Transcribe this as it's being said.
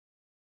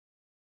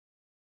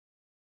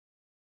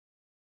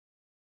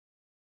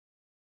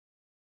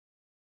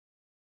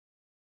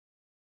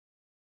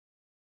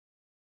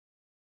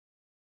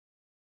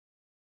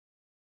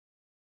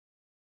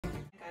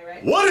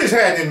Right? What is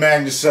happening,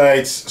 Magnus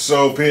sites?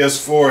 So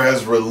PS4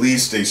 has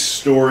released a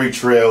story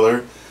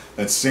trailer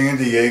at San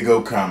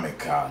Diego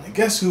Comic-Con. And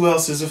guess who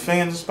else is a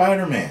fan of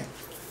Spider-Man?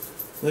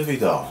 Livy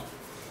Doll.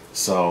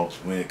 So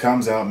when it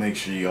comes out, make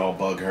sure you all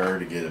bug her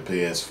to get a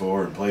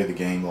PS4 and play the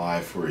game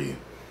live for you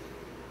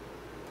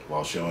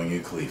while showing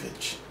you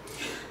cleavage.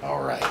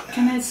 Alright.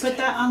 Can I put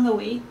that on the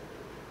Wii?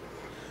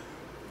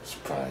 It's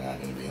probably not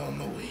going to be on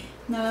the Wii.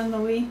 Not on the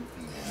Wii?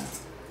 Yeah.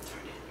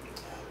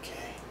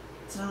 Okay.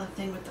 It's another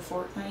thing with the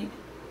Fortnite.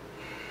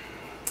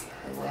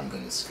 Alright, well, I'm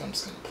just going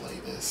to play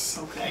this.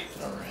 Okay.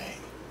 Alright.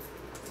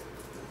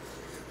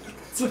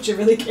 That's what you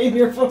really came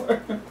here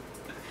for.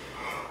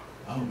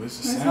 Oh, there's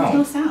a There's sound.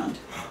 no sound.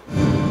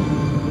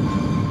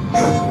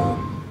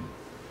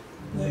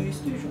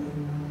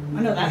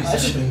 I know that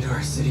much. Into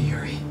our city,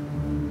 Yuri.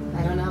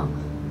 I don't know.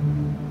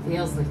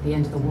 Feels like the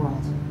end of the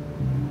world.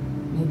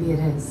 Maybe it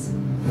is.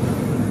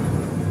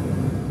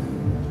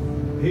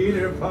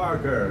 Peter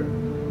Parker,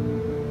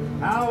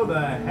 how the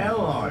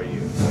hell are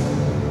you?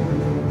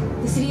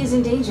 The city is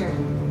in danger.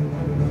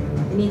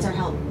 It needs our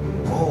help.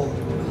 All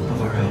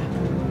of our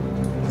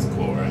help. That's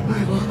cool, right?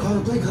 Alright, well, call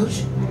the play,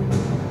 coach.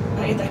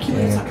 That cute,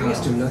 it's And not real.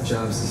 Costume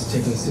Nutjobs is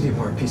taking the city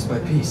apart piece by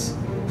piece.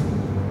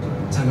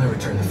 Time I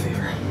return the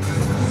favor.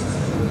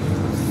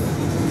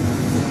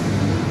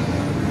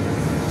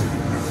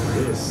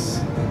 This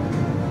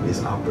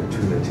is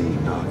opportunity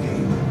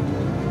knocking.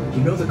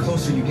 You know the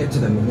closer you get to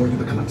them, the more you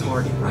become a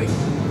target, right?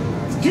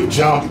 You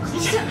jump. The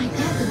closer I get,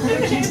 the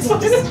better chance they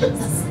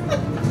detect us.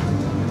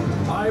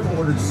 I've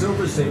ordered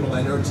Silver Sable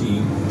and her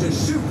team to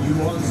shoot you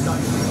on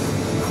sight.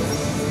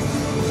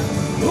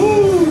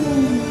 Ooh.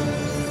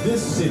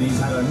 This city's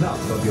had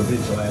enough of your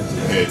vigilante.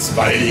 It's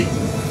Spidey.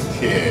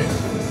 Yeah.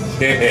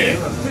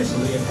 You're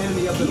officially an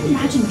enemy of the Can you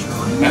people. imagine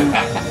drawing that?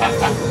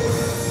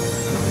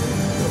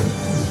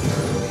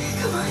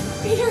 Come on,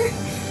 Peter.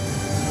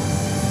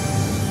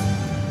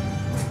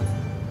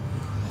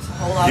 That's a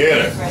whole lot Get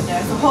of it. faith right there.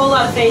 That's a whole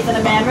lot of faith in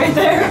a man right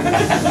there.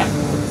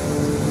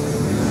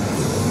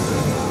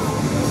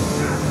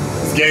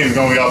 This game's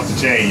gonna be off the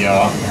chain,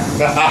 y'all.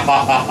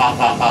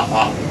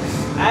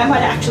 I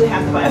might actually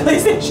have to buy a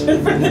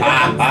PlayStation for this.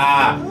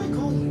 How do I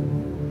call you?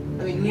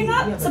 I mean, You're you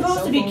not have, like, a supposed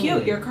cell to be phone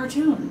cute. You're a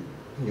cartoon.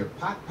 in your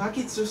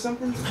pockets or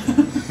something?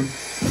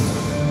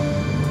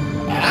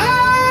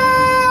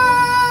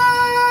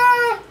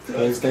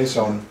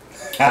 PlayStation.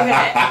 Okay,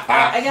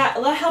 I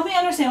got. Help me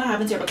understand what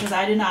happens here because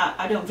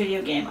I don't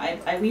video game. I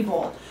Wii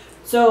bowl.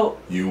 So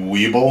You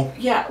weeble?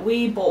 yeah,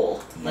 Wii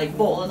bowl, like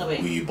bowl in the Wii.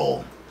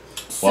 Weeble.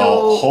 So,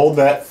 Well, hold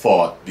that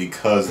thought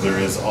because there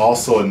is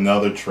also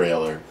another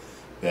trailer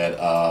that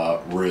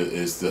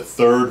is the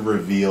third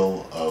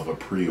reveal of a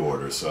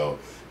pre-order. So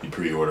you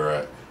pre-order,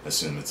 I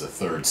assume it's a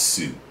third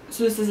suit.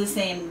 So this is the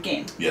same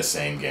game. Yes,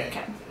 same game.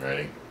 Okay.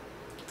 Ready?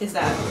 Is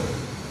that?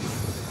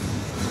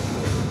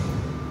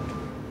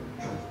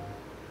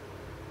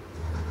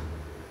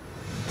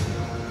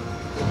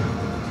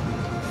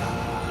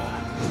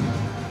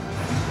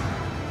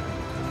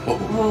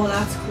 Oh,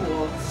 that's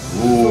cool.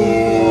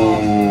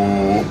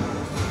 Ooh. I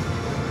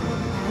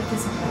like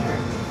this one better.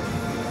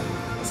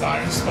 It's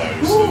Iron Spider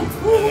Ooh, suit.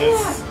 ooh, And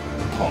yeah. it's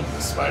Punk,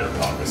 Spider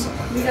Punk or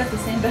something like We that. got the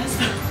same best.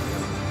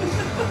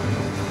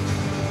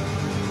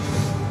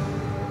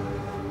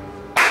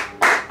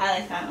 I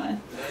like that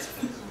one.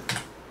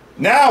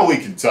 Now we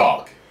can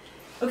talk.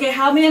 Okay,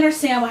 help me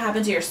understand what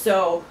happens here.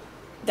 So,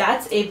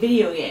 that's a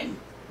video game,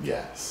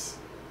 Yes.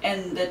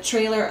 and the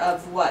trailer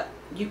of what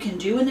you can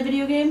do in the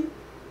video game.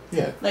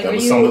 Yeah, Like, that are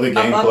was you some of the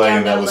up, gameplay down,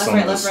 and that down, was left, some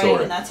right, of the left, right,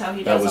 story. and that's how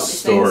he That does was all the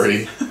these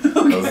story. things.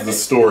 That was the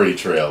story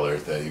trailer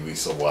that we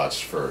used to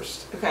watch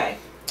first. Okay.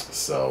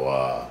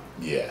 So,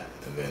 yeah.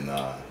 And then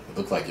it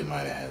looked like it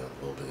might have had a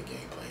little bit of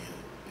gameplay in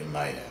it. It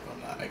might have.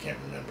 I can't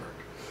remember.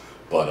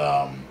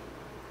 But,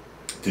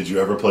 did you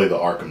ever play the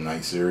Arkham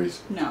Knight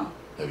series? No.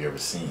 Have you ever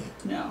seen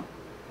it? No.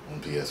 On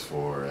PS4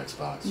 or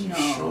Xbox? You No.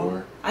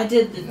 sure? I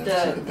did You never see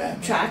the the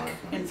Batman track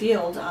Arkham? and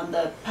field on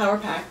the power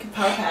pad.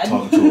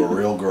 Talking to a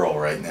real girl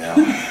right now.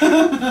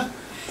 I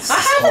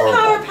have a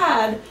power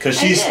pad. Because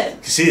I she's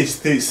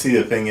did. see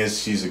the thing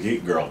is she's a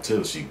geek girl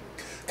too. She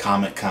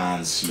Comic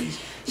Cons. She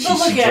But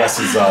look at-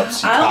 dresses up.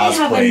 She I only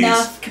have cosplays.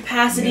 enough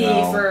capacity you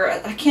know. for.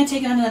 I can't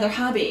take on another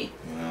hobby.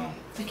 You know.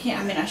 I can't.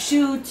 I mean, I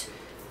shoot,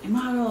 I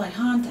model, I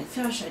hunt, I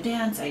fish, I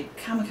dance, I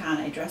Comic-Con,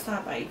 I dress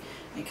up, I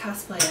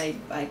cosplay,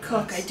 I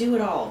cook, I do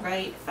it all,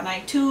 right? And I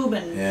tube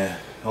and Yeah.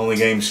 Only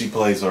games she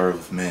plays are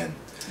with men.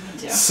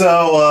 yeah.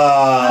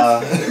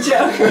 So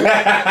Joke.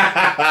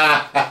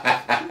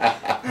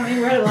 I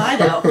mean, where do I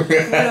know? Where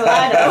do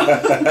I know?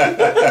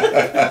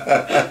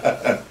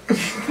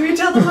 Can we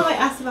tell them how I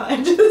asked about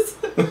edges?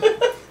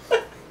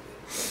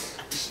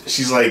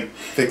 she's like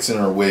fixing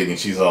her wig and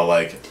she's all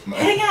like,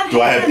 Hang on.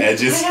 "Do I have hang on,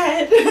 edges?" I got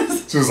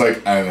edges. She was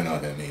like, "I don't even know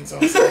what that means." I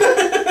was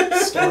like,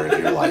 "Story of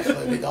your life,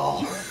 Lady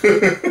Doll."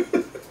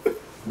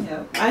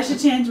 Yeah, I should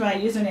change my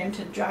username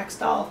to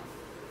Draxdoll.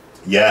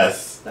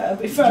 Yes. That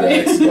would be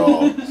funny. Drax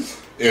Doll.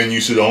 And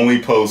you should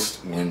only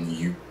post when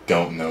you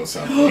don't know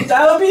something.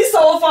 That would be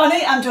so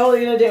funny. I'm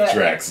totally gonna do it.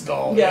 Drax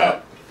Doll.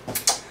 Yeah. Yep.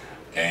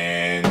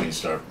 And when you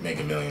start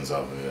making millions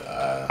off of it,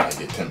 I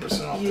get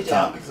 10% off You the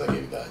top don't. because I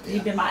gave you the idea.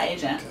 You've been my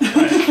agent.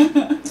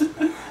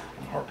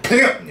 Or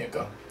pimp,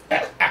 Nico.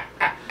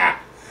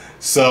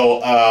 So,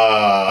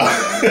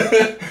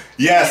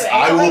 yes,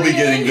 I will be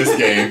getting this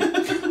game.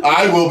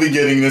 I will be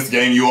getting this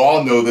game. You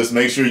all know this.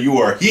 Make sure you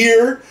are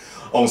here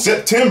on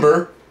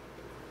September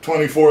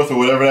 24th or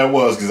whatever that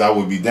was, because I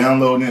will be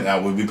downloading it. I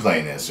will be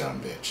playing that son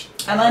of a bitch.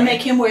 I'm gonna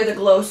make him wear the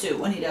glow suit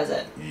when he does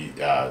it.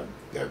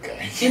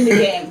 Okay. In the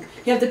game.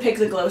 You have to pick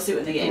the glow suit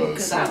in the game, Glow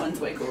because suit. that one's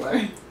way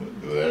cooler.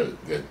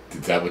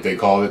 Is that what they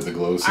called it? The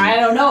glow suit? I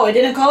don't know. It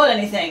didn't call it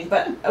anything,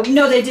 but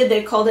no, they did.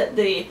 They called it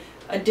the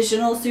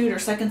additional suit or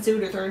second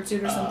suit or third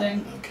suit or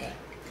something. Okay.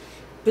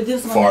 But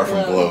this one Far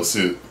from glow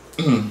suit.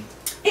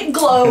 It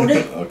glowed.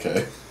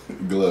 Okay.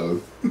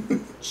 Glowed.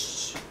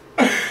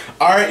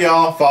 Alright,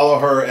 y'all. Follow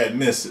her at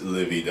Miss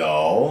Livy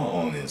Doll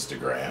on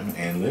Instagram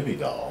and Livy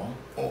Doll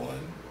on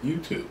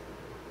YouTube.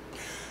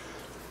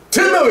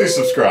 10 million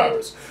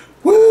subscribers.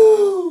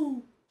 Woo!